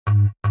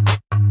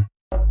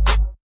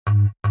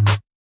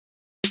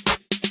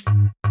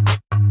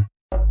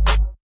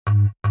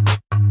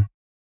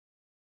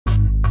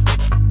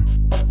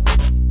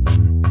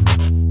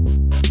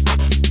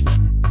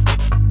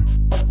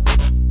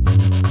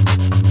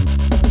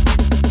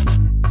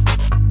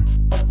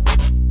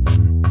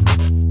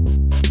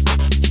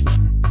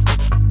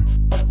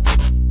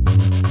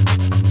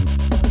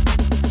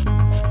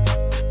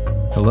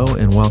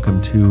and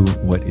welcome to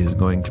what is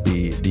going to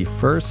be the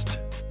first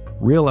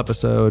real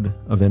episode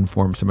of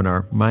Inform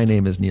Seminar. My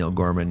name is Neil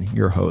Gorman,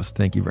 your host.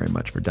 Thank you very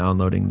much for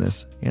downloading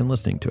this and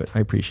listening to it.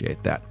 I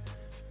appreciate that.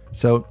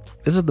 So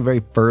this is the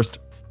very first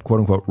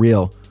quote-unquote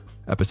real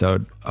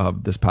episode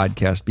of this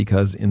podcast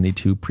because in the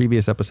two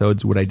previous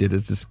episodes, what I did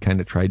is just kind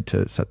of tried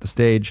to set the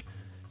stage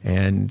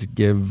and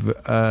give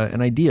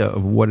an idea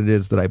of what it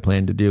is that I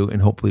plan to do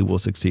and hopefully will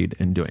succeed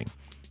in doing.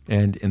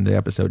 And in the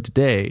episode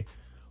today,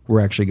 we're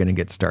actually going to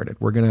get started.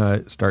 We're going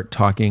to start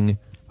talking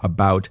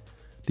about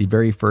the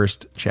very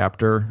first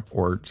chapter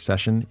or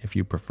session, if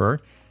you prefer,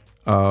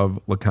 of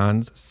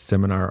Lacan's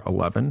Seminar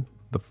 11,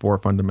 the four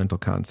fundamental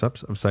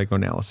concepts of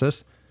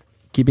psychoanalysis,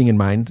 keeping in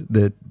mind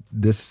that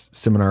this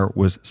seminar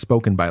was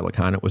spoken by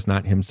Lacan. It was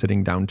not him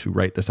sitting down to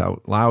write this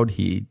out loud.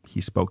 He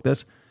spoke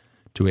this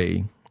to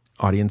a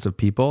audience of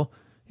people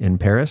in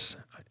Paris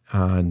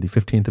on the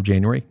 15th of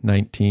January,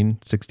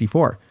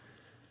 1964.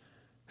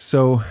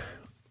 So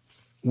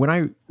when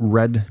I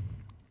read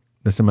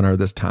the seminar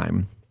this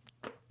time,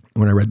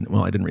 I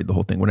didn't read the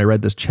whole thing. When I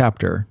read this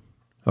chapter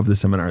of the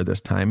seminar this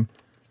time,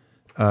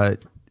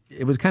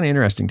 it was kind of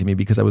interesting to me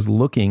because I was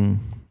looking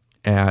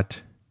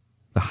at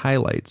the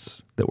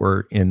highlights that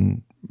were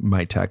in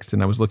my text,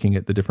 and I was looking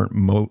at the different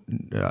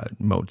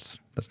motes.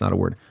 That's not a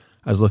word.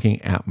 I was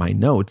looking at my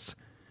notes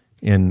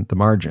in the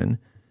margin,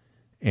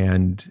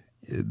 and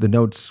the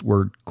notes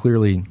were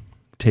clearly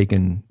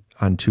taken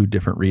on two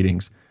different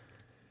readings.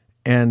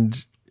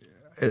 And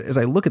as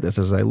I look at this,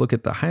 as I look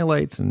at the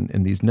highlights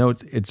and these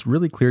notes, it's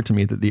really clear to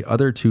me that the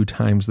other two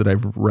times that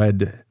I've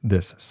read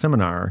this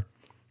seminar,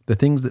 the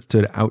things that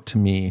stood out to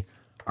me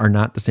are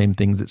not the same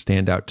things that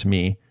stand out to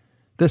me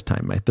this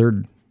time, my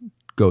third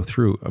go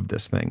through of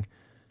this thing.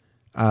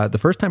 The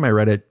first time I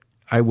read it,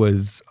 I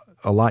was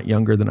a lot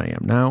younger than I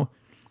am now.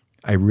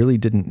 I really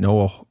didn't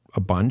know a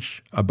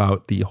bunch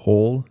about the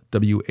whole WHOLE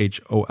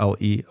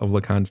of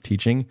Lacan's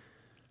teaching.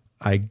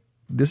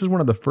 This is one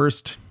of the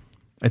first,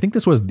 I think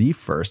this was the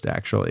first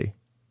actually,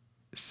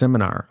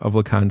 seminar of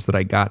Lacan's that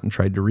I got and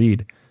tried to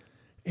read.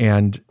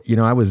 And,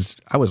 I was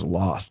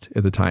lost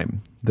at the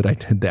time that I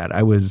did that.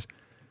 I was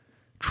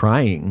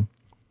trying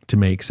to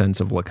make sense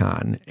of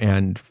Lacan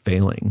and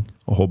failing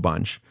a whole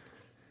bunch.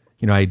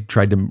 I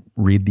tried to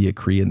read the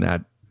Écrit and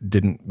that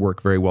didn't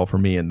work very well for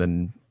me. And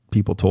then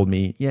people told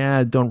me,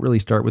 yeah, don't really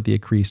start with the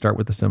Écrit, start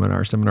with the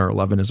seminar. Seminar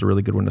 11 is a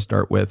really good one to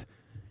start with.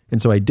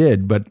 And so I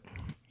did, but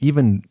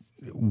even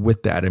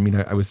with that,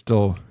 I was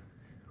still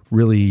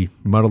really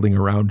muddling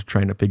around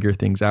trying to figure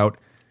things out.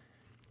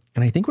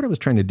 And I think what I was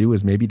trying to do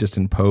was maybe just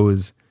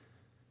impose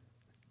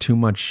too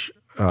much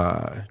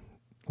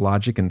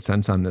logic and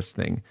sense on this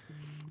thing.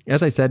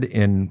 As I said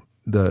in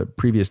the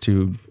previous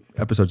two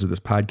episodes of this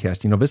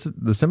podcast,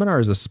 the seminar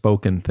is a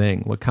spoken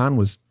thing. Lacan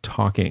was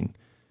talking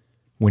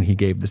when he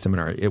gave the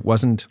seminar. It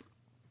wasn't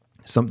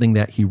something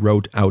that he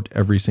wrote out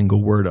every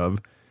single word of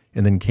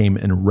and then came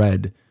and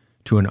read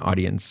to an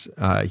audience.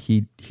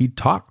 He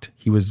talked.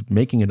 He was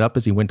making it up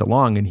as he went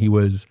along, and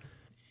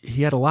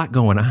he had a lot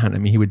going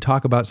on. He would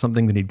talk about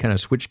something, then he'd kind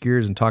of switch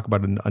gears and talk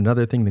about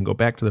another thing, then go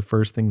back to the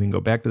first thing, then go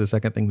back to the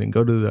second thing, then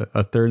go to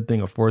a third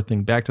thing, a fourth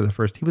thing, back to the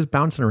first. He was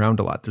bouncing around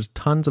a lot. There's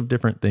tons of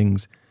different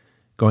things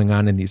going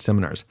on in these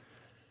seminars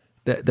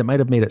that might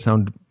have made it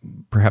sound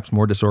perhaps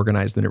more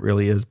disorganized than it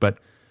really is. But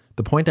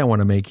the point I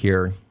want to make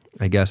here,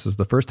 I guess, is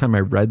the first time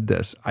I read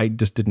this, I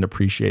just didn't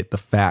appreciate the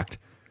fact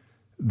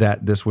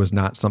that this was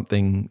not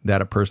something that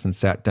a person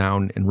sat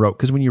down and wrote.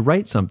 Because when you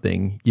write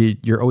something,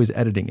 you're always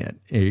editing it.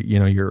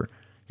 You're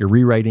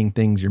rewriting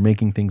things, you're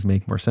making things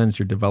make more sense,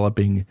 you're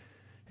developing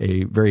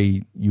a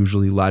very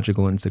usually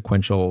logical and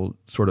sequential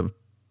sort of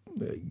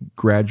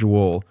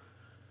gradual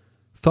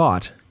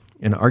thought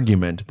and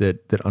argument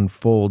that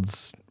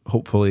unfolds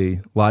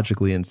hopefully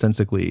logically and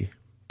sensically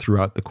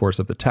throughout the course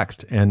of the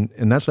text. And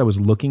that's what I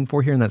was looking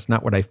for here, and that's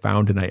not what I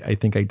found. And I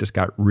think I just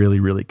got really,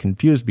 really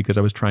confused because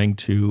I was trying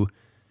to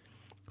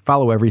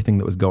follow everything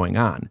that was going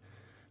on,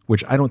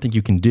 which I don't think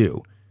you can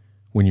do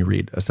when you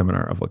read a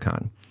seminar of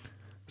Lacan.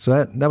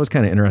 So that was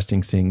kind of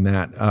interesting seeing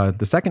that.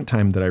 The second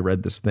time that I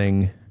read this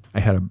thing, I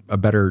had a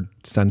better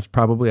sense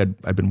probably.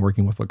 I'd been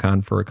working with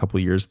Lacan for a couple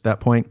of years at that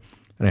point,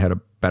 and I had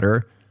a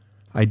better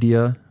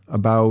idea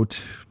about,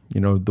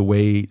 the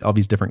way all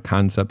these different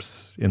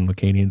concepts in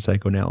Lacanian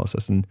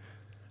psychoanalysis. And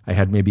I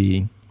had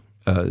maybe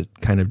a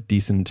kind of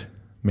decent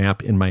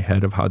map in my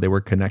head of how they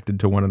were connected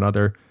to one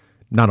another.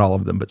 Not all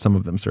of them, but some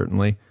of them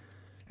certainly.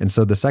 And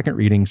so the second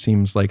reading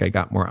seems like I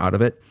got more out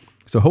of it.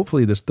 So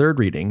hopefully this third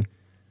reading,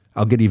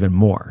 I'll get even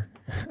more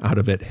out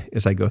of it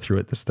as I go through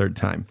it this third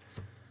time.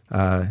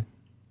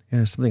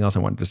 Something else I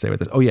wanted to say with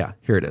this. Oh yeah,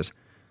 here it is.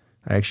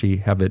 I actually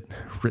have it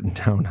written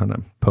down on a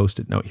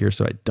Post-it note here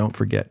so I don't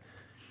forget.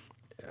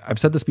 I've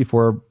said this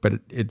before, but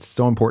it's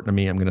so important to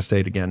me, I'm going to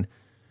say it again.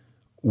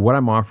 What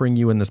I'm offering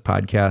you in this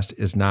podcast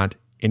is not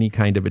any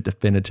kind of a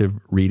definitive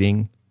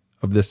reading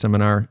of this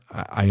seminar.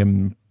 I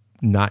am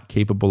not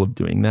capable of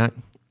doing that.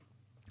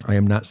 I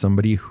am not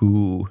somebody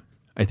who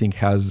I think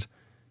has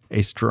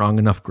a strong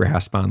enough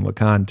grasp on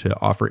Lacan to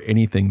offer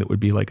anything that would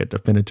be like a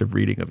definitive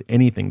reading of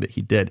anything that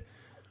he did.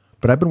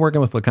 But I've been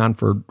working with Lacan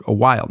for a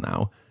while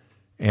now,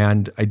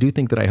 and I do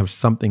think that I have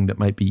something that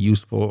might be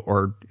useful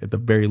or at the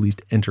very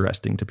least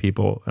interesting to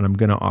people, and I'm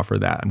going to offer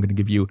that. I'm going to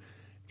give you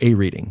a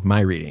reading, my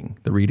reading,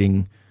 the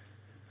reading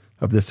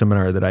of this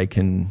seminar that I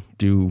can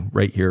do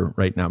right here,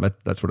 right now.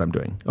 But that's what I'm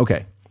doing.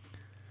 Okay.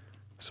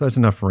 So that's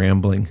enough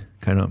rambling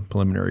kind of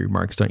preliminary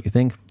remarks, don't you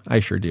think? I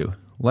sure do.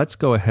 Let's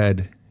go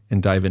ahead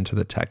and dive into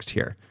the text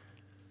here.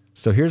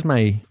 So here's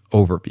my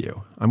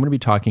overview. I'm going to be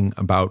talking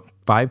about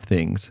 5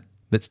 things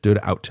that stood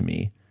out to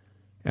me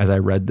as I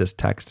read this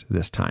text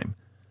this time.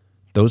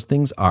 Those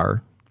things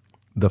are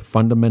the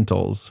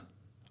fundamentals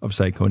of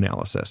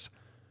psychoanalysis.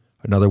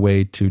 Another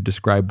way to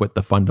describe what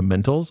the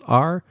fundamentals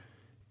are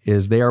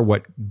is they are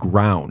what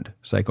ground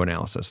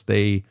psychoanalysis.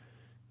 They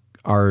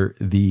are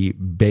the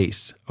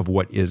base of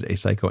what is a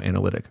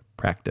psychoanalytic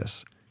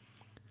practice.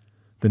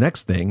 The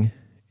next thing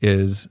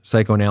is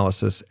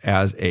psychoanalysis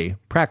as a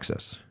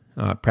praxis.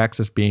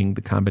 Praxis being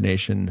the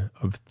combination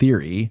of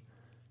theory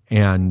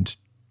and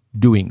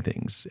doing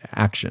things,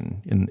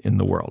 action in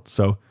the world.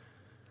 So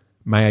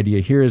my idea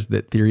here is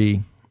that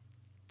theory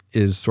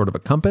is sort of a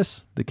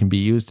compass that can be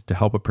used to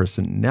help a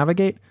person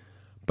navigate,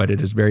 but it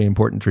is very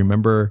important to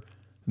remember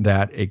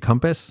that a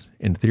compass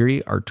and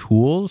theory are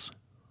tools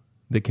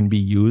that can be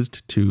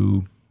used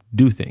to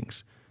do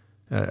things.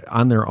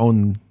 On their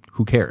own,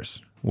 who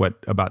cares what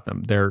about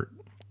them? They're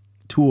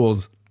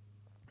tools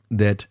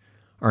that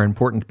are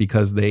important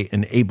because they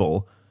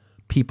enable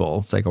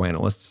people,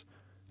 psychoanalysts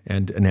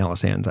and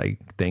analysans, I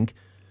think,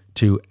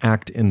 to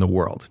act in the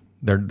world.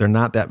 They're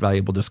not that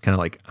valuable just kind of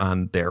like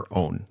on their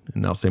own.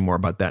 And I'll say more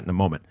about that in a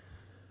moment.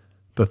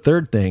 The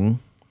third thing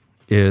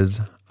is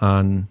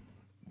on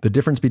the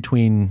difference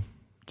between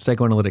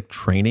psychoanalytic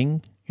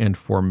training and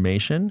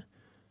formation.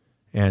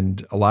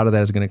 And a lot of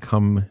that is going to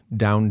come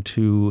down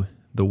to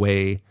the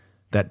way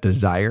that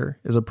desire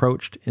is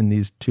approached in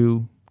these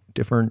 2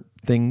 different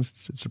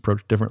things. It's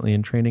approached differently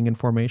in training and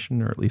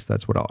formation, or at least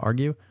that's what I'll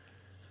argue.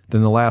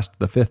 Then the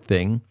 5th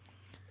thing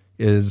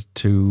is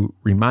to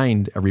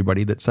remind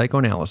everybody that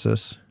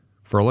psychoanalysis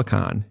for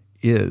Lacan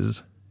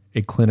is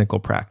a clinical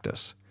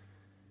practice.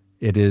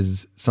 It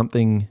is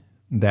something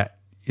that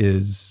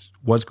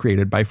was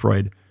created by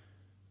Freud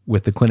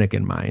with the clinic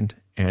in mind,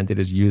 and it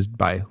is used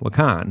by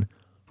Lacan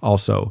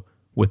also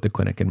with the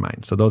clinic in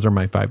mind. So those are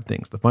my 5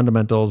 things: the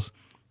fundamentals,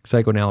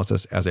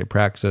 psychoanalysis as a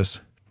praxis,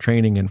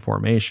 training and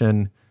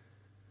formation,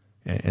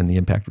 and the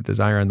impact of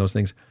desire on those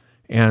things,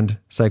 and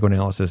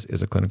psychoanalysis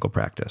is a clinical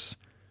practice.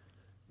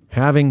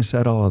 Having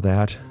said all of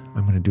that,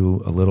 I'm going to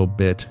do a little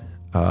bit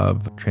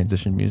of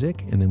transition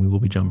music, and then we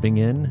will be jumping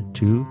in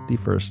to the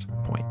first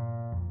point.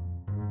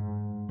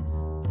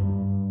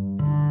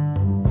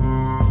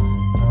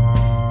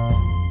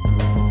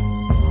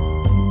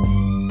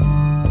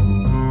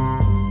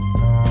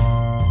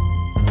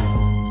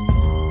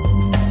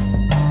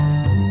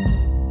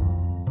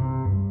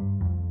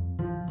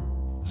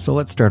 So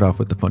let's start off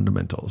with the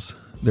fundamentals.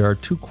 There are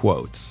 2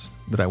 quotes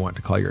that I want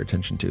to call your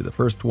attention to. The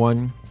first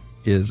one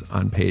is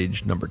on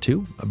page number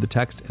 2 of the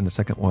text, and the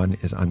second one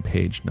is on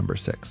page number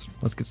 6.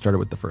 Let's get started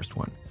with the first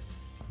one.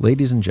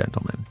 Ladies and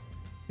gentlemen,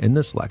 in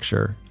this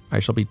lecture, I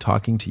shall be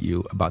talking to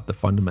you about the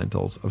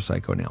fundamentals of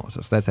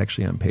psychoanalysis. That's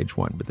actually on page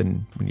 1, but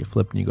then when you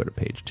flip and you go to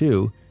page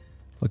 2,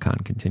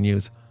 Lacan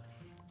continues,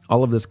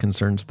 all of this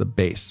concerns the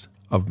base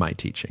of my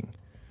teaching.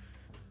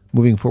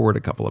 Moving forward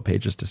a couple of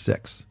pages to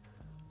 6.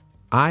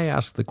 I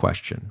ask the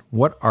question,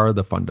 what are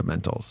the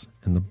fundamentals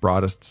in the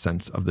broadest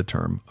sense of the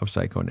term of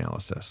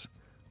psychoanalysis,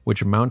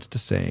 which amounts to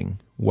saying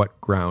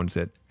what grounds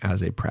it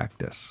as a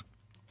practice?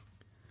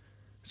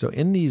 So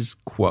in these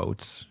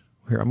quotes,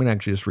 here I'm going to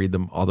actually just read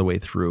them all the way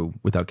through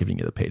without giving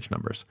you the page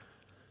numbers.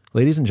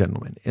 Ladies and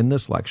gentlemen, in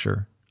this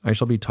lecture, I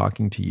shall be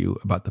talking to you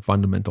about the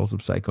fundamentals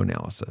of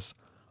psychoanalysis.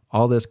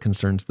 All this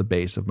concerns the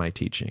base of my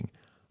teaching.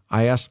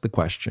 I ask the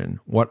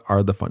question, what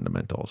are the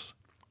fundamentals,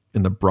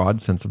 in the broad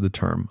sense of the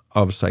term,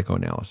 of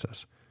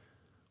psychoanalysis,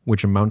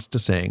 which amounts to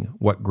saying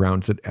what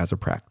grounds it as a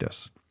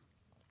practice.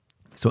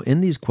 So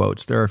in these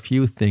quotes, there are a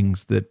few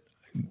things that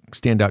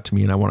stand out to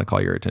me, and I want to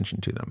call your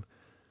attention to them.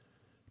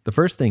 The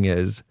first thing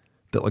is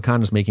that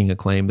Lacan is making a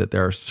claim that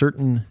there are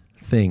certain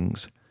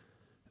things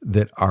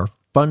that are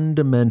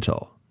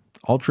fundamental,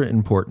 ultra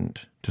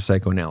important to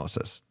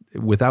psychoanalysis.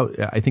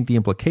 I think the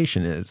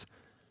implication is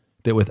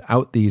that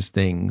without these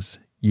things,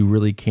 you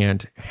really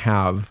can't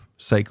have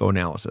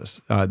psychoanalysis.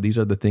 These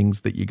are the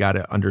things that you got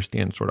to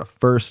understand sort of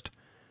first,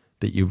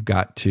 that you've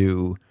got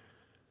to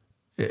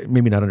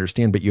maybe not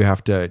understand, but you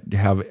have to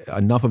have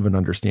enough of an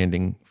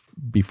understanding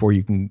before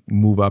you can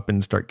move up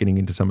and start getting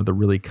into some of the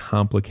really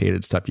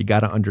complicated stuff. You got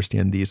to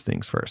understand these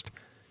things first.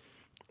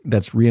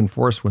 That's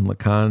reinforced when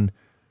Lacan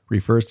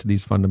refers to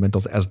these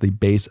fundamentals as the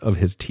base of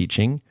his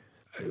teaching.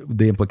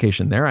 The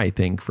implication there, I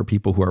think, for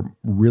people who are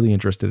really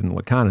interested in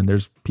Lacan, and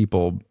there's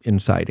people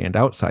inside and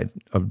outside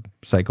of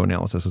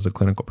psychoanalysis as a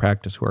clinical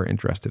practice who are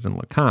interested in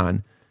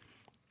Lacan,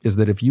 is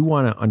that if you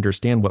want to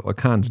understand what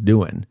Lacan's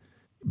doing,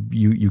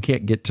 you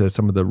can't get to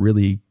some of the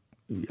really,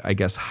 I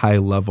guess,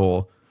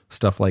 high-level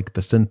stuff like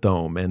the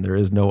synthome, and there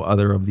is no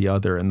other of the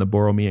other, and the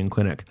Borromean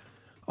clinic,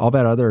 all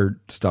that other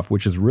stuff,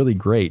 which is really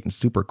great and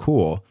super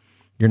cool,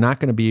 you're not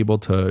going to be able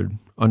to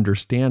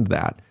understand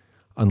that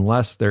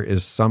unless there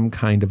is some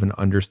kind of an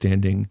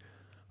understanding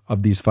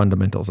of these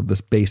fundamentals, of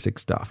this basic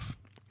stuff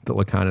that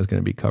Lacan is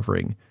going to be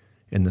covering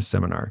in this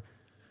seminar.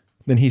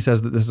 Then he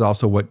says that this is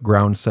also what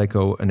grounds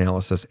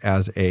psychoanalysis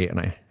as and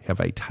I have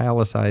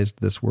italicized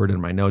this word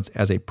in my notes,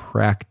 as a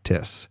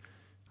practice.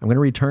 I'm going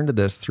to return to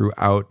this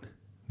throughout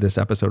this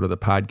episode of the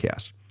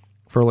podcast.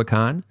 For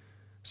Lacan,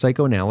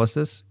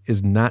 psychoanalysis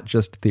is not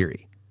just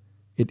theory.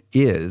 It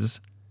is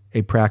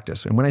a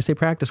practice. And when I say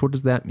practice, what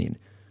does that mean?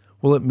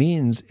 Well, it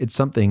means it's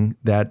something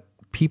that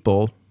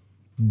people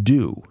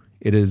do.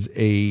 It is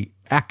a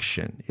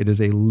action. It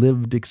is a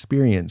lived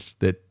experience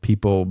that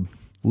people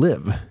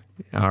live.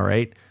 All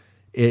right.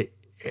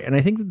 And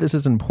I think that this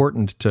is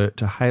important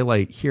to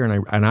highlight here,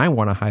 and I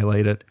want to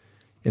highlight it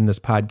in this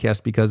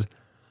podcast because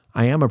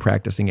I am a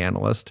practicing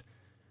analyst,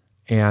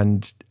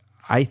 and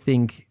I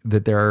think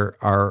that there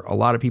are a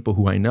lot of people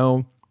who I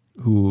know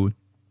who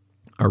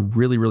are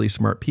really, really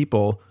smart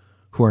people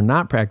who are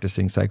not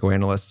practicing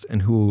psychoanalysts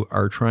and who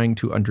are trying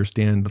to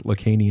understand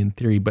Lacanian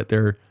theory, but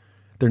they're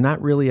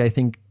not really, I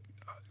think,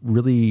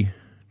 really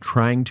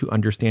trying to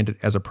understand it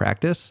as a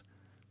practice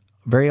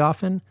very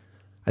often.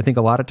 I think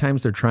a lot of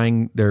times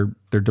they're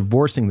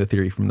divorcing the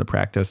theory from the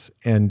practice.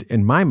 And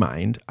in my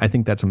mind, I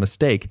think that's a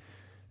mistake.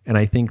 And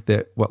I think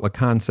that what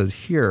Lacan says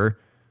here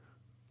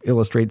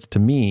illustrates to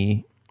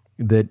me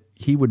that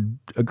he would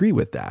agree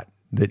with that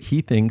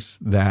he thinks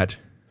that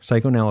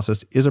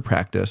psychoanalysis is a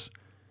practice.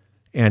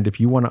 And if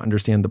you want to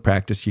understand the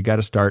practice, you got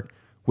to start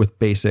with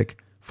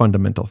basic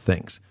fundamental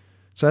things.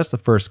 So that's the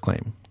first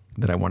claim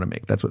that I want to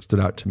make. That's what stood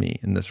out to me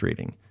in this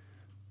reading.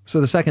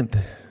 So the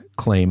second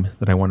claim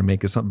that I want to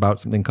make is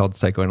about something called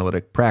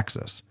psychoanalytic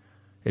praxis.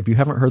 If you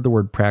haven't heard the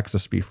word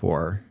praxis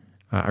before,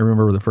 I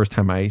remember the first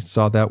time I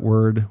saw that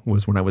word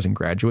was when I was in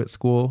graduate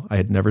school. I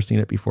had never seen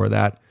it before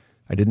that.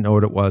 I didn't know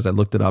what it was. I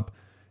looked it up.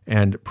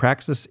 And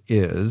praxis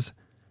is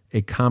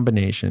a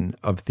combination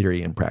of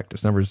theory and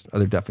practice. Now, there's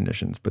other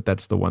definitions, but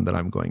that's the one that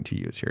I'm going to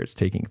use here. It's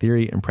taking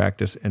theory and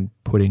practice and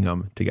putting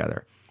them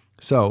together.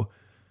 So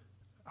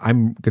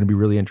I'm going to be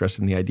really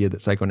interested in the idea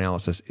that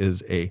psychoanalysis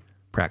is a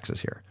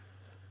praxis here.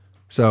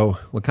 So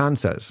Lacan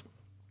says,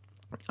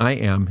 I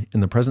am, in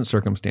the present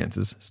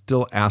circumstances,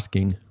 still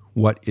asking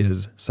what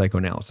is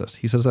psychoanalysis.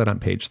 He says that on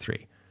page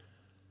 3.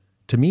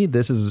 To me,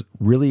 this is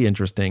really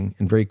interesting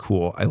and very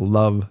cool. I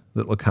love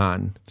that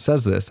Lacan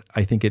says this.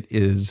 I think it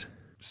is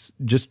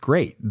just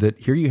great that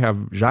here you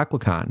have Jacques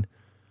Lacan,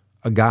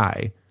 a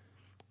guy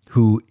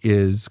who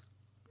is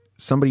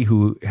somebody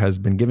who has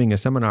been giving a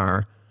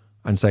seminar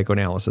on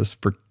psychoanalysis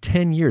for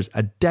 10 years,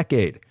 a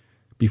decade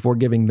before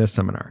giving this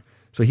seminar.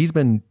 So he's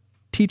been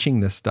teaching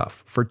this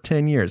stuff for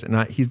 10 years,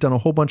 and he's done a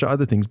whole bunch of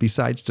other things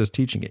besides just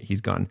teaching it.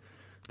 He's gone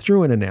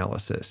through an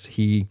analysis.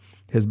 He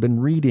has been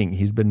reading.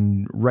 He's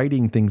been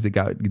writing things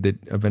that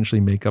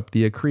eventually make up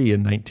the Écrit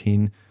in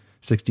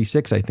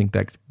 1966. I think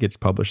that gets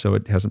published, so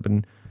it hasn't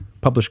been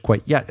published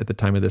quite yet at the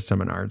time of this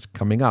seminar. It's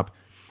coming up.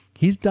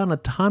 He's done a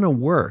ton of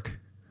work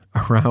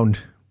around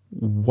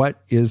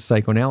what is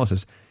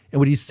psychoanalysis. And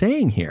what he's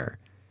saying here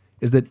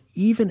is that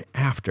even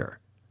after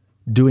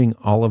doing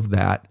all of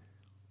that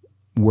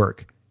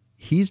work,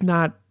 he's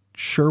not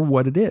sure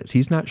what it is.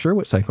 He's not sure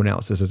what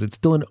psychoanalysis is. It's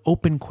still an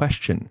open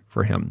question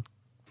for him.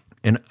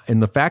 And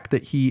the fact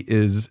that he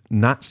is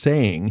not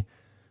saying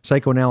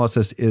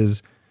psychoanalysis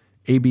is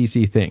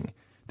ABC thing,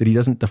 that he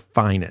doesn't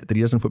define it, that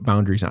he doesn't put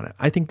boundaries on it,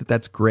 I think that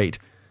that's great.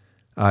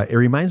 It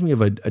reminds me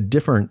of a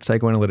different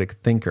psychoanalytic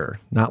thinker,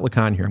 not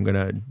Lacan here. I'm going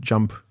to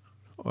jump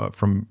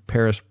from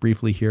Paris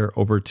briefly here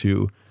over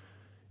to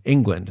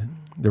England.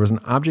 There was an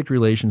object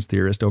relations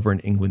theorist over in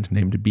England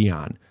named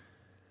Bion.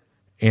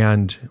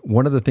 And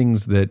one of the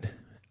things that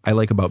I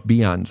like about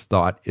Bion's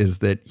thought is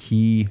that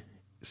he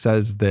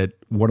says that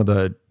one of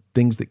the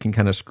things that can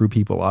kind of screw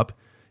people up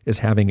is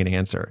having an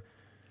answer.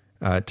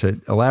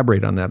 To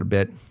elaborate on that a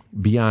bit,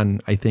 Bion,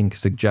 I think,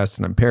 suggests,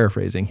 and I'm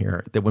paraphrasing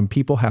here, that when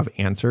people have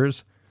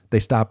answers, they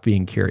stop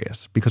being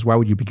curious. Because why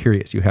would you be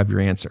curious? You have your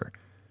answer.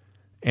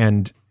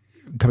 And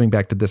coming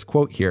back to this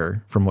quote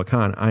here from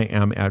Lacan, I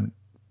am,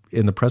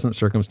 in the present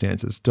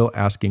circumstances, still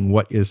asking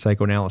what is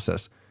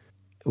psychoanalysis.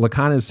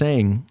 Lacan is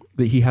saying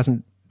that he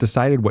hasn't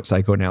decided what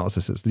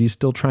psychoanalysis is, that he's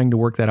still trying to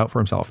work that out for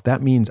himself.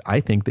 That means, I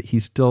think, that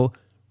he's still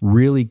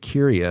really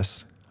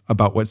curious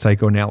about what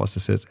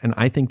psychoanalysis is. And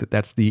I think that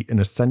that's an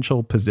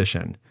essential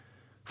position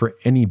for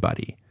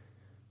anybody.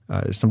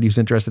 Somebody who's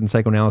interested in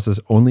psychoanalysis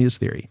only as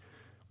theory,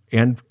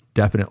 and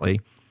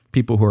definitely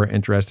people who are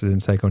interested in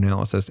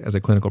psychoanalysis as a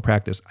clinical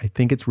practice. I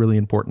think it's really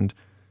important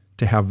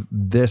to have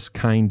this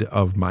kind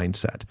of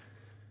mindset,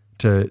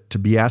 to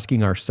be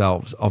asking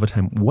ourselves all the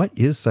time, what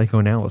is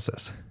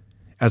psychoanalysis?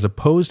 As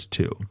opposed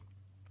to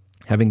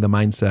having the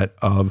mindset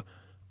of,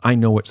 I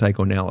know what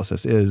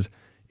psychoanalysis is,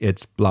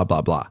 it's blah,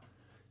 blah, blah.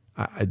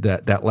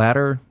 That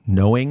latter,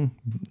 knowing,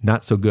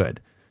 not so good.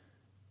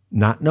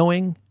 Not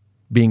knowing,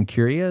 being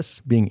curious,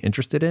 being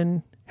interested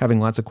in, having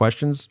lots of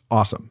questions,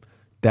 awesome.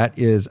 That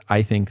is,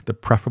 I think, the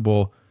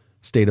preferable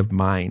state of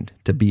mind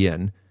to be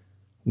in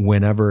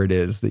whenever it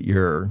is that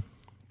you're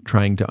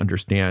trying to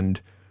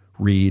understand,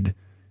 read,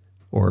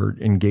 or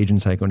engage in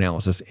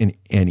psychoanalysis in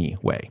any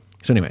way.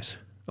 So anyways,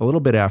 a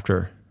little bit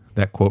after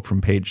that quote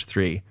from page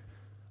 3,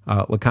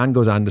 Lacan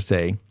goes on to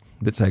say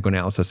that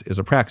psychoanalysis is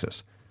a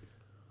praxis.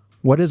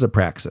 What is a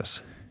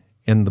praxis?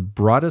 In the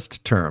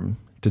broadest term,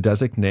 to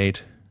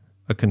designate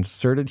a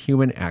concerted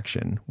human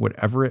action,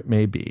 whatever it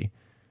may be,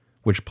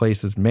 which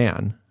places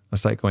man, a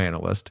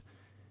psychoanalyst,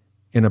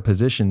 in a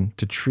position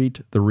to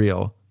treat the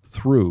real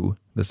through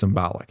the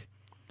symbolic.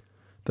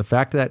 The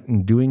fact that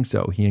in doing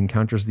so he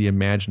encounters the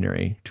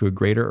imaginary to a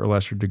greater or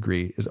lesser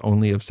degree is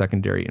only of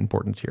secondary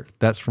importance here.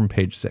 That's from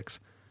page 6.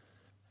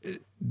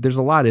 There's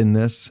a lot in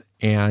this,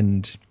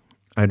 and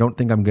I don't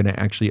think I'm going to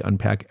actually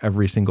unpack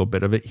every single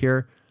bit of it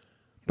here,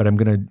 but I'm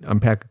going to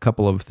unpack a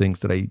couple of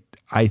things that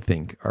I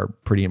think are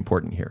pretty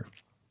important here.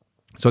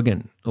 So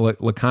again,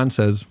 Lacan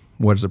says,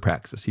 what is a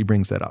praxis? He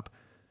brings that up.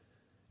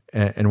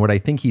 And what I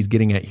think he's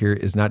getting at here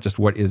is not just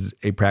what is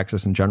a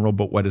praxis in general,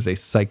 but what is a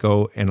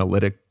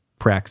psychoanalytic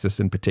praxis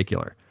in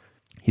particular.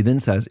 He then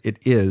says it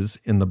is,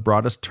 in the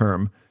broadest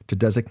term, to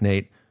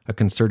designate a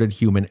concerted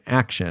human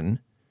action.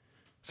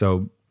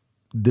 So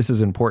this is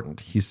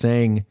important. He's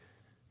saying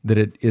that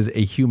it is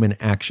a human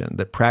action,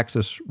 that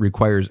praxis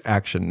requires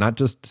action, not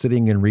just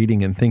sitting and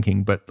reading and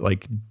thinking, but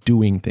like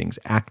doing things,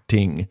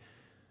 acting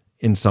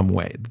in some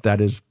way.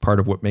 That is part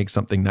of what makes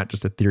something not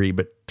just a theory,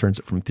 but turns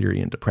it from theory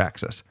into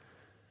praxis.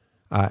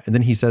 And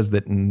then he says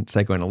that in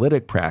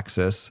psychoanalytic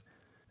praxis,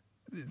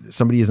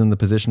 somebody is in the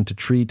position to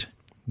treat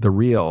the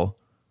real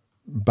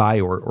by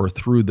or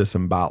through the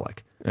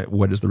symbolic.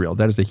 What is the real?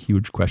 That is a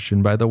huge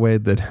question, by the way,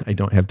 that I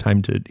don't have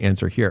time to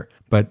answer here.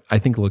 But I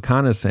think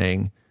Lacan is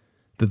saying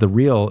that the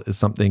real is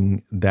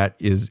something that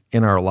is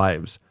in our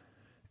lives.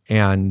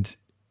 And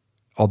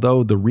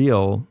although the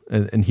real,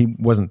 and he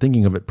wasn't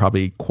thinking of it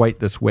probably quite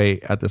this way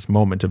at this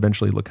moment,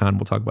 eventually Lacan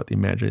will talk about the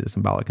imaginary, the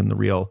symbolic, and the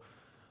real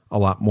a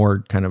lot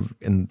more kind of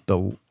in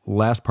the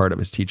last part of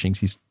his teachings.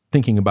 He's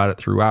thinking about it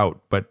throughout,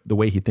 but the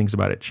way he thinks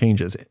about it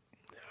changes.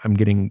 I'm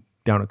getting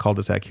down a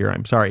cul-de-sac here.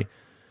 I'm sorry.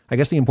 I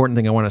guess the important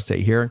thing I want to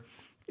say here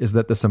is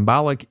that the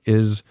symbolic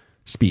is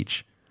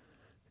speech.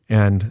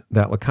 And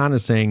that Lacan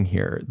is saying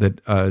here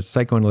that a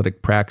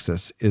psychoanalytic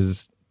praxis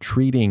is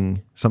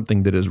treating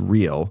something that is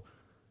real,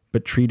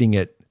 but treating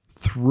it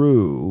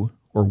through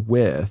or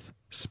with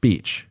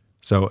speech.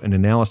 So an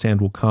analysand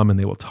will come and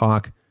they will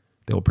talk,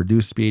 they will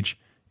produce speech.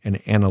 An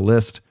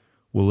analyst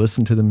will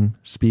listen to them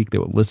speak, they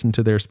will listen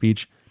to their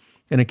speech,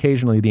 and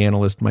occasionally the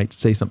analyst might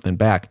say something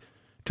back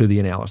to the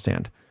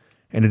analysand.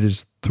 And it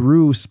is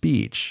through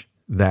speech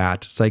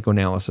that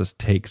psychoanalysis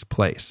takes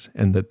place,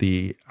 and that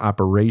the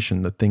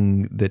operation, the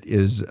thing that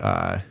is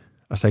a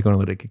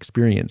psychoanalytic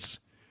experience,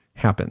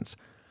 happens.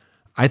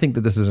 I think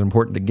that this is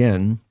important,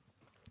 again,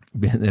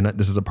 and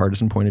this is a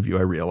partisan point of view,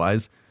 I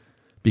realize,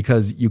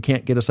 because you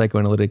can't get a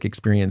psychoanalytic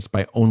experience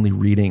by only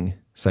reading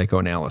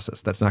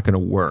psychoanalysis. That's not going to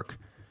work.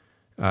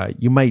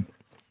 You might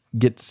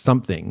get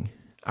something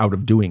out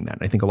of doing that.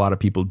 I think a lot of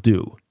people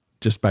do.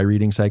 Just by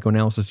reading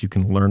psychoanalysis, you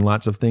can learn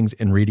lots of things,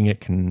 and reading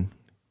it can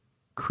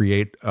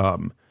create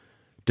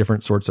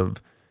different sorts of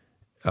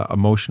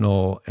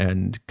emotional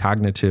and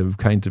cognitive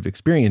kinds of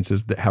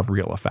experiences that have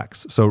real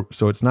effects. So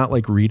it's not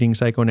like reading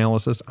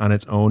psychoanalysis on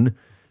its own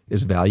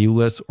is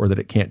valueless or that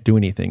it can't do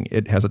anything.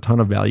 It has a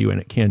ton of value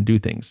and it can do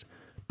things.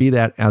 Be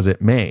that as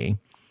it may,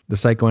 the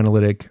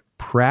psychoanalytic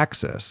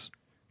praxis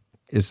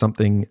is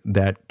something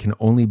that can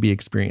only be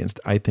experienced,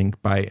 I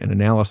think, by an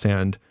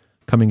analysand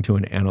coming to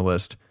an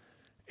analyst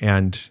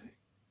and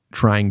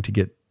trying to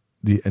get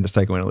a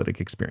psychoanalytic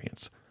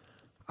experience.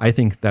 I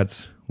think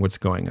that's what's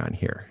going on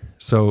here.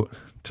 So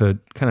to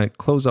kind of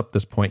close up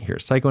this point here,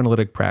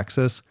 psychoanalytic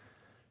praxis,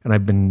 and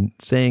I've been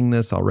saying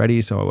this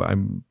already, so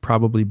I'm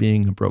probably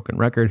being a broken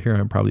record here.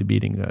 I'm probably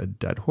beating a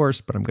dead horse,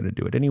 but I'm going to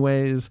do it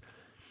anyways,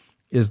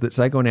 is that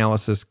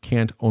psychoanalysis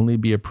can't only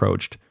be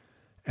approached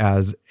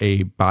as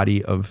a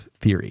body of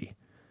theory.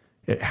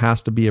 It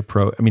has to be of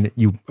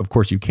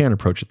course you can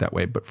approach it that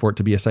way, but for it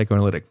to be a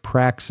psychoanalytic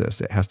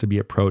praxis, it has to be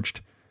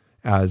approached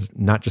as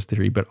not just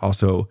theory, but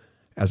also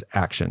as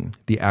action,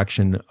 the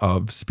action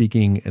of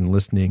speaking and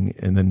listening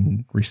and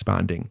then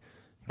responding.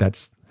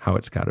 That's how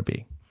it's got to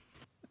be.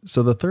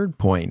 So the third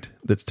point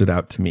that stood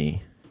out to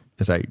me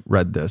as I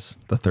read this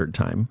the third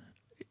time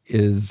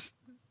is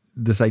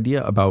this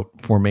idea about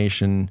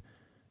formation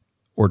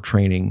or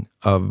training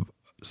of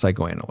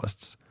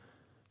psychoanalysts.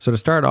 So to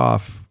start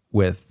off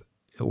with,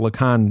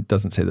 Lacan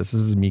doesn't say this.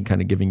 This is me kind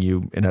of giving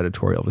you an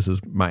editorial. This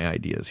is my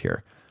ideas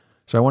here.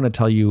 So I want to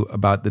tell you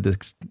about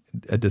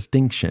a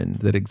distinction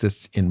that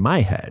exists in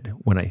my head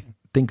when I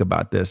think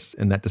about this,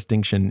 and that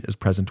distinction is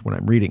present when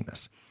I'm reading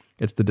this.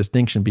 It's the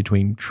distinction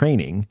between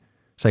training,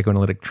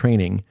 psychoanalytic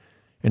training,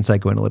 and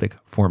psychoanalytic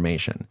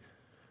formation.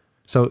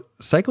 So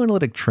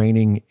psychoanalytic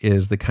training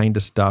is the kind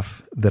of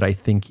stuff that I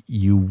think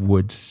you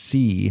would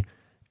see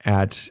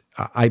at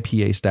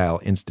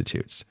IPA-style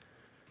institutes.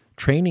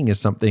 Training is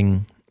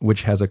something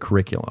which has a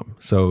curriculum.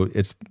 So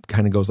it's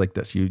kind of goes like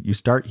this. You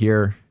start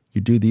here,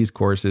 you do these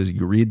courses,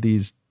 you read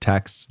these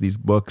texts, these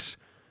books,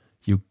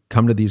 You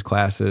come to these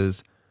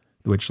classes,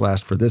 which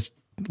last for this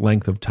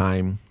length of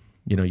time.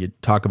 You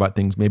talk about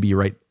things. Maybe you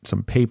write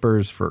some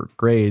papers for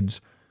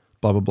grades,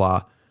 blah, blah,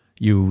 blah.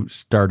 You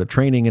start a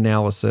training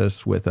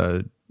analysis with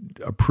a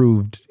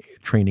approved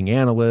training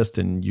analyst,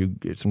 and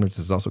sometimes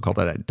this is also called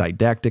a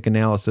didactic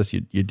analysis.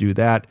 You do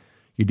that.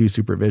 You do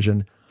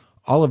supervision.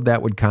 All of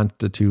that would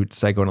constitute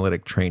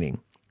psychoanalytic training.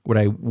 What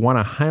I want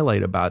to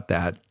highlight about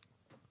that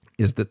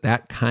is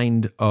that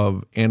kind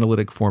of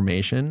analytic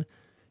formation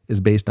is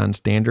based on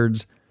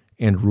standards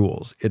and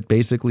rules. It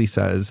basically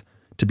says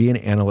to be an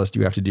analyst,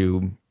 you have to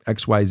do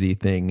XYZ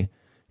thing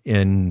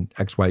in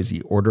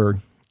XYZ order.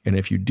 And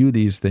if you do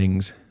these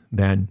things,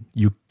 then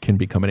you can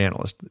become an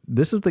analyst.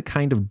 This is the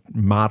kind of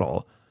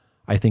model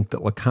I think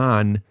that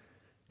Lacan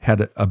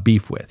had a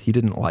beef with. He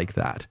didn't like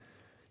that.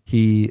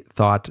 He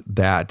thought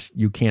that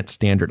you can't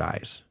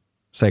standardize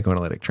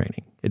psychoanalytic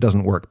training. It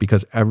doesn't work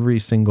because every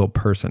single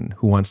person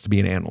who wants to be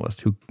an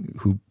analyst,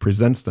 who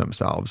presents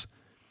themselves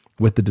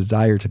with the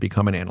desire to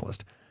become an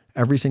analyst,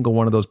 every single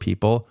one of those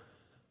people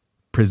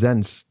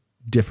presents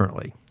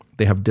differently.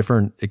 They have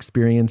different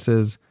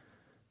experiences.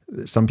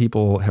 Some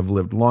people have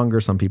lived longer.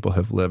 Some people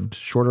have lived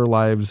shorter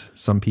lives.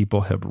 Some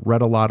people have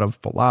read a lot of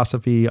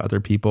philosophy. Other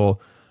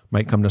people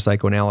might come to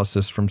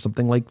psychoanalysis from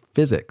something like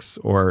physics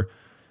or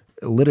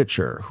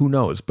literature. Who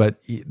knows?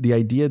 But the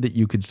idea that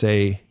you could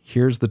say,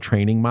 here's the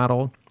training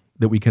model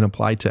that we can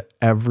apply to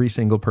every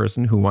single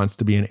person who wants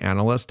to be an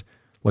analyst,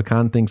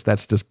 Lacan thinks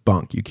that's just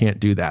bunk. You can't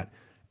do that.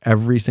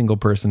 Every single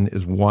person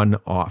is one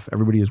off.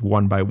 Everybody is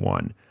one by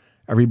one.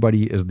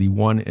 Everybody is the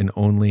one and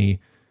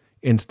only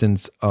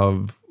instance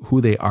of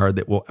who they are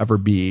that will ever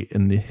be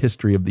in the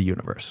history of the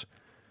universe.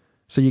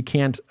 So you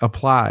can't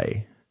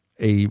apply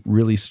a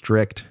really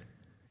strict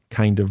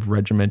kind of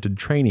regimented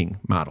training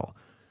model.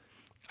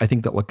 I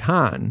think that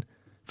Lacan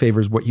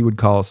favors what he would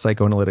call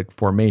psychoanalytic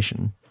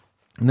formation.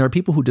 And there are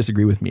people who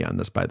disagree with me on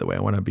this, by the way. I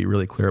want to be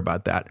really clear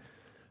about that.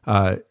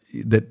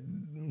 That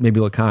maybe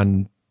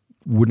Lacan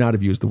would not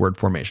have used the word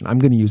formation. I'm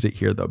going to use it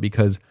here, though,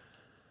 because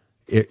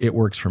it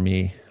works for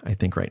me, I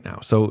think, right now.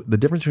 So the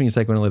difference between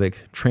psychoanalytic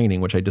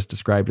training, which I just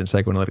described, and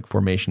psychoanalytic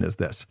formation is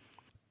this.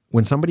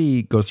 When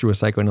somebody goes through a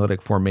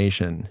psychoanalytic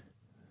formation,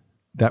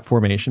 that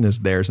formation is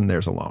theirs and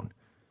theirs alone.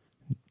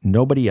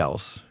 Nobody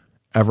else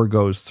ever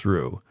goes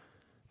through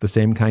the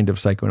same kind of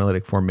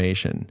psychoanalytic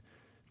formation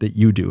that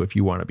you do if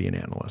you want to be an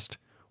analyst,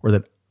 or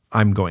that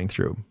I'm going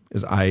through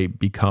as I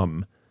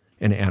become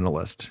an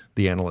analyst,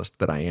 the analyst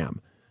that I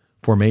am.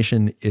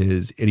 Formation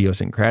is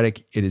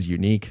idiosyncratic, it is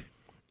unique,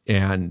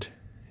 and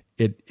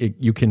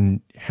you can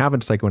have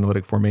a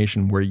psychoanalytic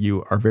formation where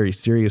you are very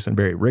serious and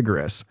very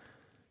rigorous,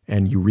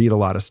 and you read a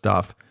lot of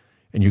stuff,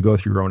 and you go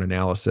through your own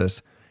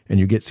analysis, and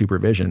you get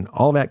supervision.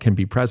 All that can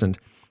be present,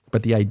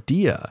 but the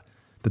idea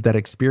that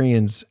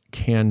experience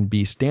can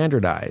be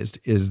standardized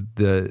is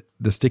the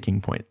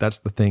sticking point. That's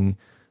the thing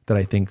that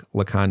I think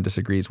Lacan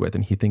disagrees with,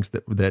 and he thinks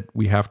that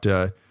we have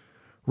to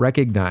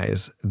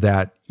recognize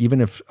that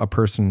even if a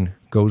person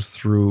goes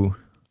through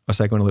a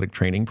psychoanalytic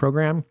training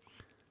program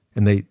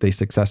and they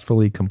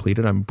successfully complete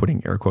it, I'm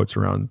putting air quotes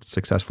around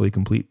successfully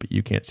complete, but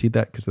you can't see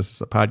that because this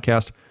is a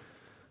podcast.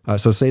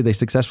 So say they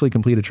successfully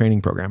complete a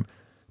training program.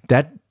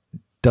 That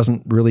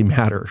doesn't really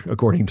matter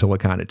according to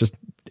Lacan. It just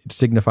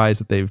signifies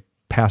that they've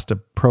passed a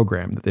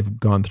program, that they've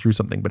gone through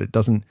something, but it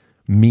doesn't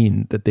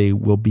mean that they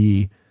will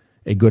be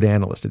a good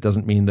analyst. It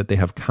doesn't mean that they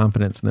have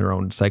confidence in their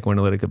own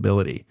psychoanalytic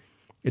ability.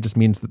 It just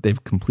means that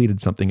they've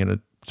completed something in a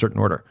certain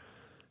order.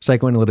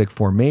 Psychoanalytic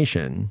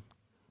formation,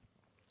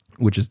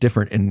 which is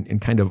different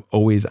and kind of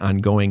always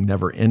ongoing,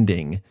 never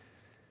ending,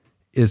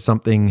 is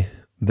something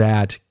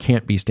that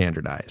can't be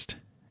standardized,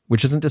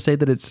 which isn't to say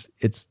that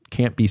it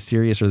can't be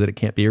serious or that it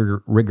can't be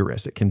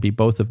rigorous. It can be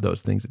both of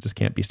those things. It just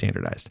can't be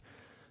standardized.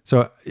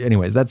 So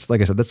anyways, that's,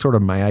 like I said, that's sort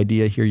of my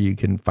idea here. You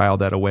can file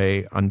that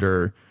away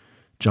under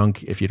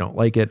junk if you don't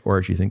like it, or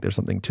if you think there's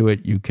something to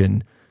it, you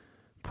can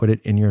put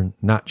it in your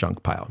not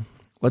junk pile.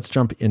 Let's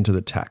jump into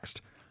the text.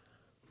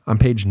 On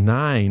page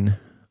 9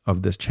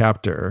 of this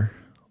chapter,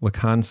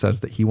 Lacan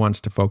says that he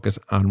wants to focus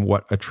on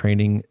what a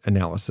training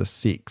analysis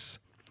seeks.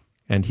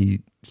 And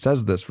he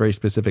says this very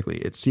specifically.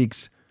 It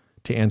seeks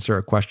to answer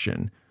a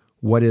question: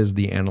 what is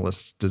the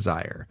analyst's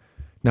desire?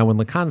 Now, when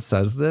Lacan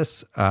says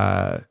this,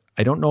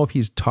 I don't know if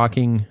he's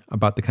talking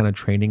about the kind of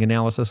training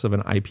analysis of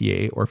an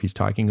IPA or if he's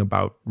talking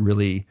about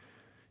really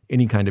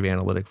any kind of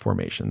analytic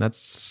formation. That's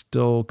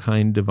still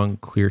kind of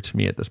unclear to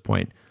me at this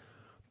point.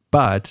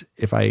 But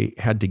if I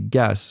had to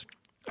guess,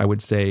 I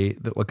would say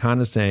that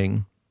Lacan is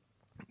saying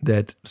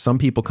that some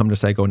people come to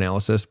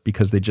psychoanalysis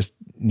because they just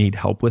need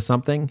help with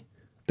something.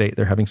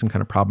 They're having some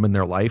kind of problem in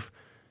their life.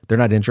 They're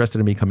not interested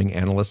in becoming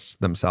analysts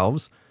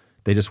themselves.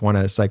 They just want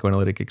a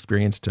psychoanalytic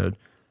experience to,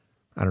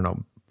 I don't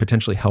know,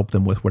 potentially help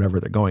them with whatever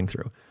they're going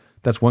through.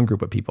 That's one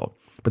group of people.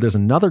 But there's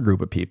another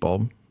group of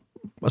people,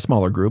 a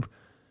smaller group,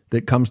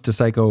 that comes to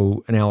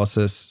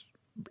psychoanalysis,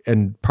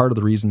 and part of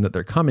the reason that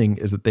they're coming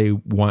is that they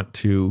want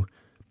to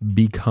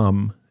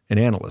become an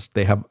analyst.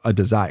 They have a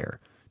desire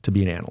to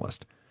be an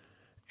analyst.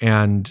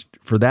 And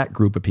for that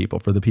group of people,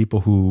 for the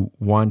people who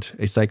want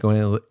a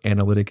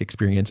psychoanalytic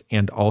experience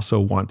and also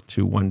want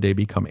to one day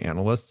become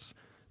analysts,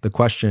 the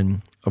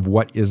question of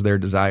what is their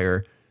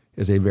desire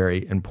is a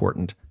very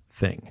important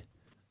thing.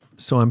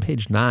 So on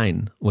page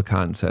 9,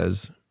 Lacan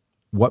says,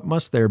 what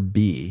must there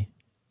be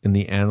in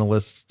the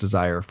analyst's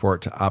desire for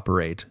it to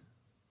operate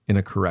in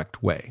a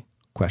correct way?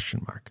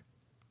 Question mark.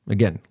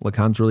 Again,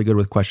 Lacan's really good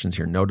with questions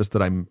here. Notice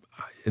that I'm,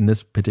 in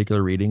this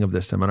particular reading of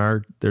this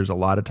seminar, there's a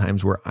lot of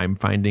times where I'm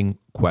finding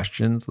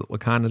questions that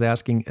Lacan is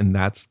asking, and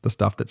that's the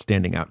stuff that's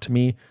standing out to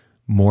me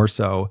more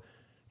so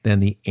than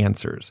the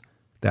answers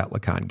that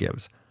Lacan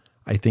gives.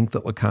 I think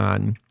that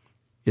Lacan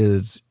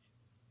is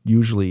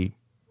usually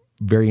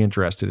very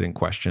interested in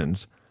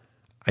questions.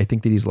 I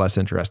think that he's less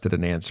interested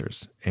in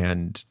answers.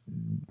 And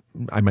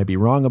I might be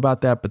wrong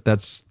about that, but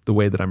that's the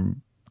way that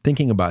I'm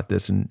thinking about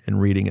this and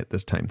reading it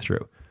this time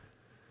through.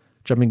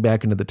 Jumping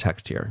back into the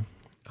text here,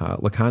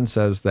 Lacan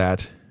says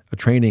that a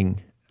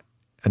training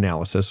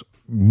analysis,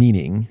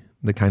 meaning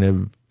the kind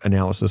of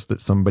analysis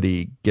that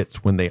somebody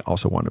gets when they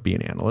also want to be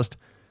an analyst,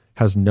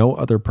 has no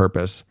other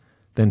purpose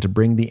than to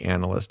bring the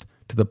analyst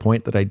to the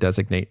point that I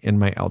designate in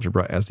my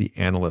algebra as the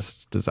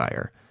analyst's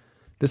desire.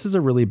 This is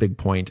a really big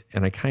point,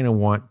 and I kind of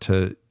want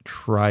to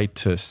try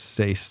to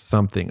say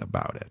something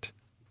about it.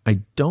 I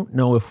don't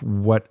know if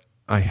what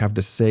I have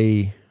to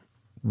say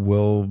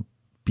will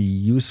be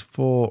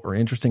useful or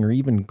interesting or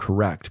even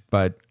correct,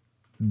 but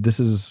this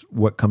is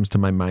what comes to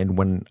my mind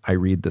when I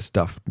read this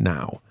stuff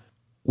now.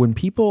 When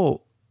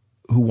people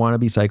who want to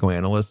be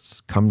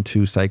psychoanalysts come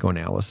to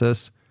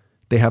psychoanalysis,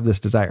 they have this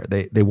desire.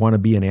 They want to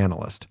be an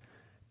analyst.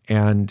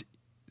 And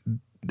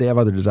they have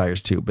other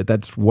desires too, but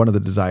that's one of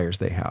the desires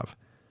they have.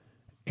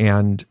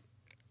 And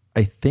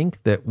I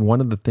think that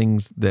one of the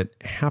things that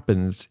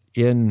happens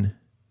in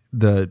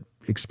the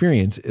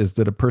experience is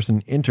that a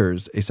person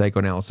enters a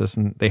psychoanalysis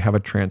and they have a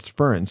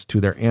transference to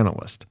their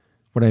analyst.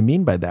 What I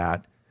mean by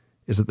that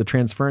is that the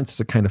transference is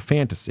a kind of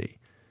fantasy.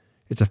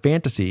 It's a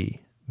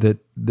fantasy that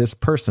this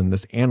person,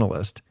 this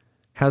analyst,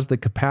 has the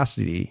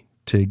capacity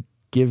to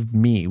give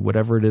me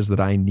whatever it is that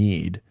I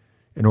need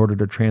in order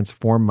to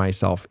transform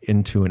myself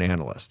into an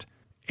analyst.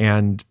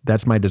 And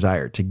that's my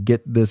desire, to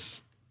get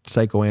this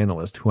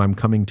psychoanalyst who I'm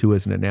coming to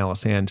as an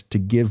analysand to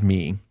give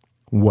me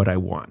what I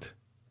want.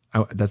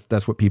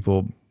 That's what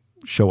people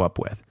show up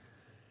with.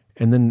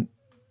 And then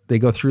they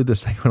go through the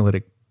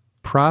psychoanalytic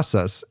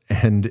process,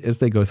 and as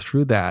they go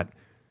through that,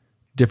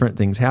 different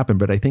things happen.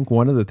 But I think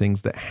one of the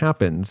things that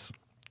happens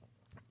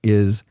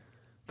is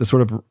the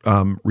sort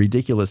of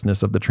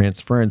ridiculousness of the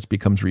transference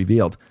becomes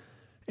revealed.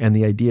 And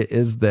the idea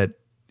is that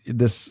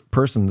this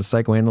person, the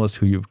psychoanalyst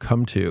who you've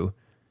come to,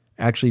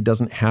 actually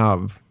doesn't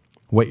have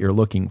what you're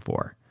looking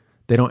for.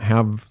 They don't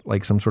have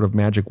like some sort of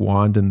magic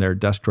wand in their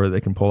desk drawer they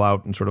can pull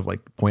out and sort of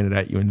like point it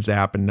at you and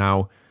zap, and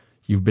now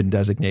you've been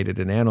designated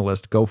an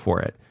analyst, go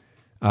for it.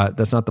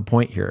 That's not the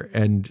point here.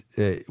 And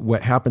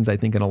what happens, I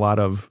think, in a lot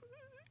of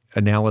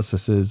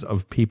analyses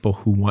of people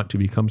who want to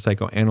become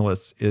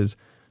psychoanalysts is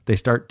they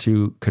start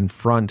to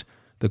confront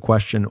the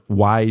question,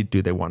 why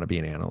do they want to be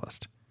an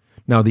analyst?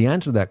 Now, the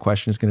answer to that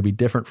question is going to be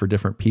different for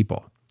different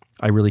people.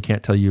 I really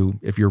can't tell you,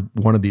 if you're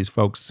one of these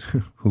folks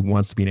who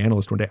wants to be an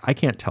analyst one day, I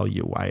can't tell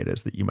you why it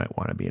is that you might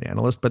want to be an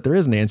analyst, but there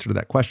is an answer to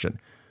that question.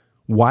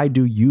 Why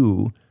do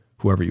you,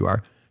 whoever you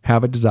are,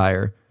 have a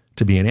desire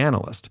to be an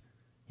analyst?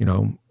 You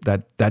know,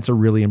 that's a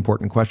really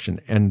important question.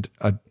 And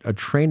a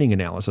training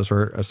analysis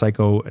or a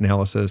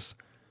psychoanalysis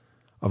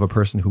of a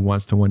person who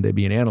wants to one day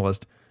be an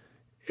analyst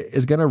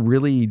is going to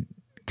really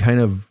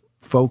kind of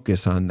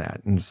focus on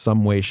that in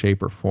some way,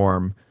 shape, or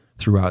form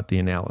throughout the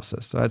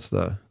analysis. So that's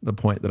the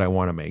point that I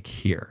want to make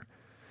here.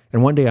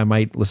 And one day I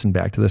might listen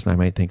back to this and I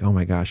might think, oh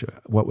my gosh,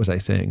 what was I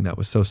saying? That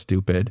was so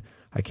stupid.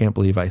 I can't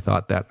believe I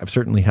thought that. I've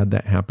certainly had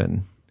that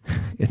happen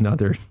in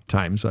other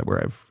times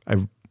where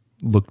I've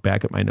looked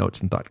back at my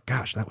notes and thought,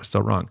 gosh, that was so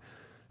wrong.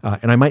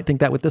 And I might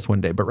think that with this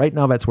one day, but right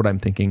now that's what I'm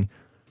thinking,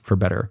 for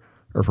better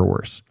or for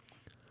worse.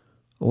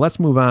 Let's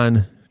move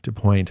on to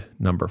point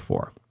number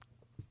 4.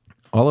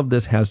 All of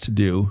this has to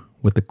do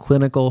with the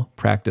clinical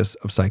practice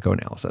of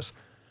psychoanalysis.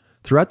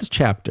 Throughout this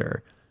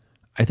chapter,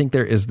 I think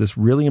there is this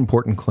really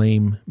important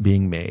claim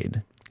being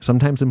made,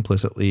 sometimes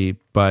implicitly,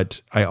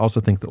 but I also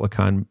think that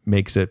Lacan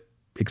makes it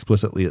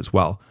explicitly as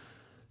well,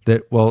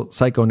 that, well,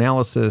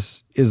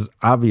 psychoanalysis is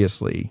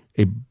obviously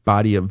a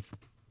body of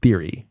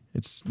theory.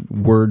 It's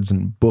words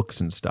and books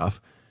and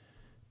stuff.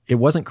 It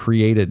wasn't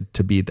created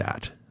to be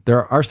that.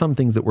 There are some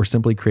things that were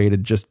simply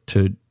created just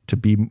to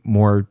be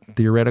more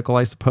theoretical,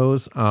 I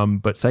suppose.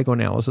 But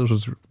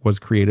psychoanalysis was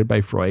created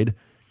by Freud,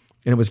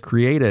 and it was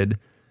created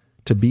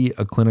to be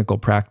a clinical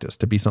practice,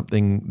 to be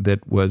something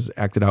that was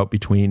acted out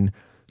between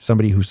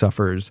somebody who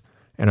suffers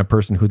and a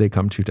person who they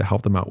come to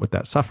help them out with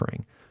that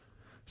suffering.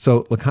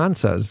 So Lacan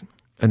says,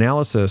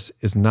 analysis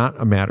is not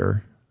a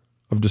matter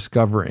of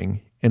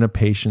discovering in a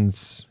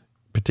patient's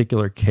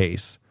particular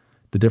case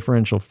the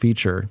differential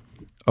feature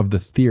of the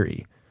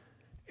theory,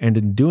 and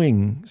in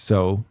doing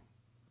so,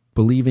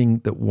 believing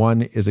that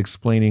one is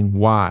explaining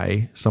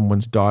why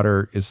someone's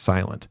daughter is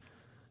silent.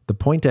 The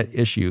point at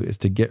issue is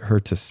to get her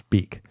to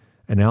speak.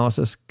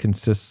 Analysis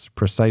consists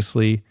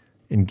precisely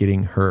in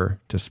getting her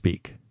to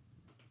speak.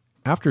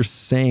 After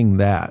saying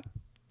that,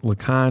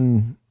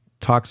 Lacan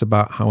talks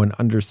about how an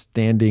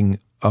understanding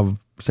of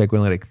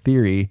psychoanalytic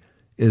theory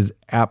is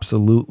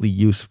absolutely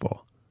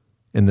useful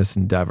in this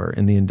endeavor,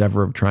 in the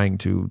endeavor of trying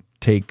to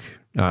take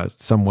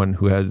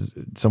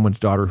someone's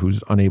daughter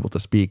who's unable to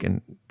speak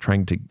and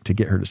trying to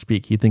get her to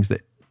speak. He thinks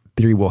that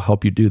theory will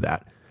help you do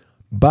that.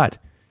 But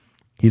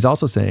he's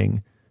also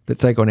saying that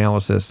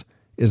psychoanalysis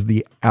is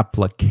the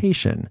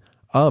application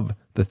of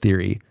the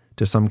theory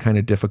to some kind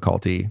of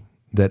difficulty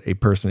that a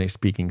person, a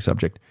speaking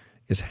subject,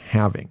 is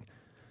having.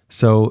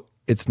 So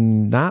it's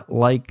not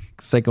like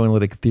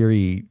psychoanalytic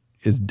theory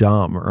is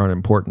dumb or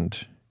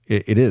unimportant.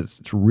 It is.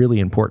 It's really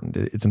important.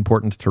 It's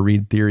important to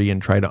read theory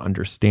and try to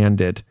understand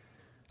it.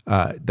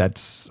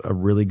 That's a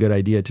really good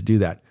idea to do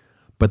that.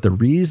 But the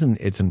reason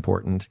it's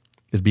important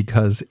is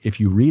because if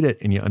you read it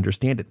and you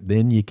understand it,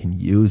 then you can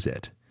use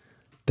it.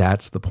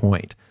 That's the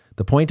point.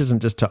 The point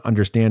isn't just to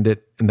understand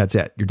it and that's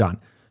it. You're done.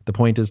 The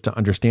point is to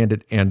understand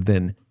it and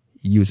then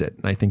use it.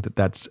 And I think that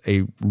that's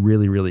a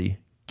really, really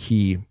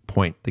key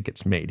point that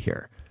gets made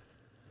here.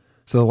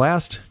 So the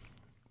last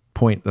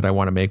point that I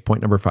want to make,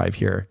 point number 5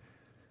 here,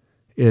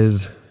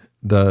 is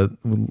the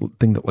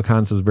thing that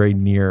Lacan says very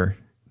near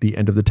the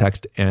end of the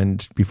text.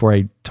 And before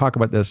I talk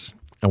about this,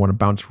 I want to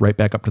bounce right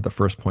back up to the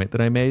first point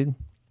that I made.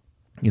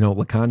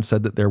 Lacan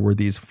said that there were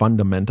these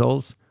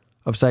fundamentals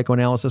of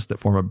psychoanalysis that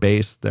form a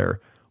base.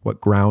 They're what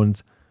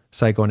grounds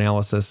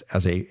psychoanalysis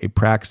as a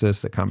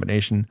praxis, a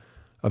combination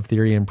of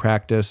theory and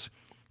practice.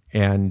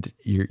 And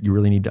you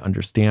really need to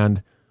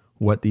understand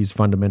what these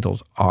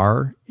fundamentals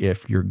are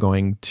if you're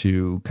going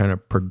to kind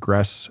of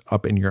progress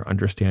up in your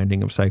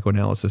understanding of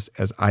psychoanalysis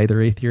as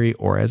either a theory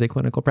or as a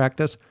clinical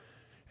practice.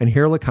 And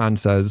here Lacan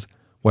says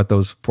what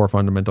those 4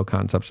 fundamental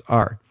concepts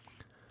are.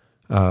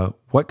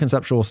 What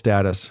conceptual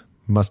status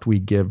must we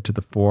give to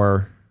the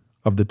 4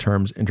 of the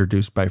terms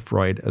introduced by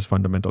Freud as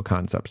fundamental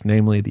concepts,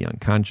 namely the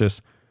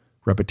unconscious,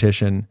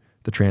 repetition,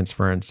 the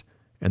transference,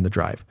 and the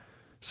drive?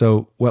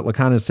 So what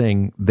Lacan is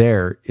saying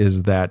there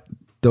is that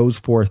those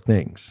 4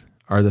 things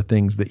are the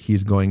things that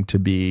he's going to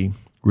be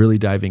really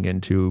diving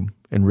into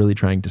and really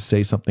trying to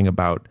say something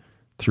about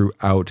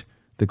throughout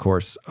the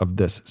course of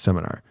this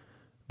seminar.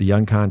 The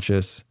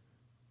unconscious,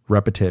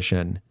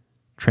 repetition,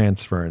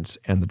 transference,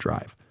 and the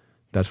drive.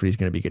 That's what he's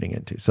going to be getting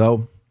into.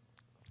 So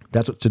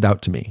that's what stood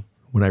out to me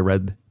when I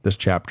read this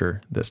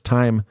chapter this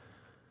time.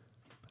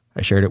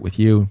 I shared it with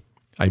you.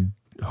 I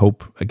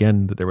hope,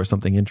 again, that there was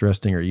something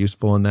interesting or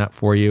useful in that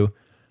for you.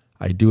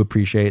 I do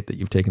appreciate that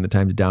you've taken the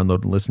time to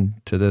download and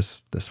listen to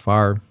this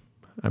far.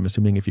 I'm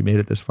assuming if you made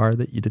it this far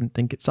that you didn't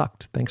think it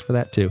sucked. Thanks for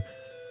that too.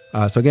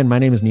 So again, my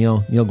name is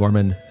Neil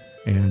Gorman,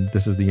 and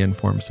this is the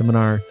Inform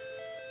Seminar.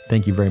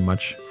 Thank you very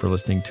much for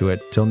listening to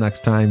it. Till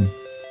next time,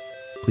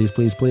 please,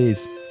 please,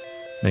 please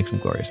make some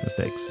glorious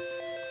mistakes.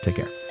 Take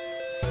care.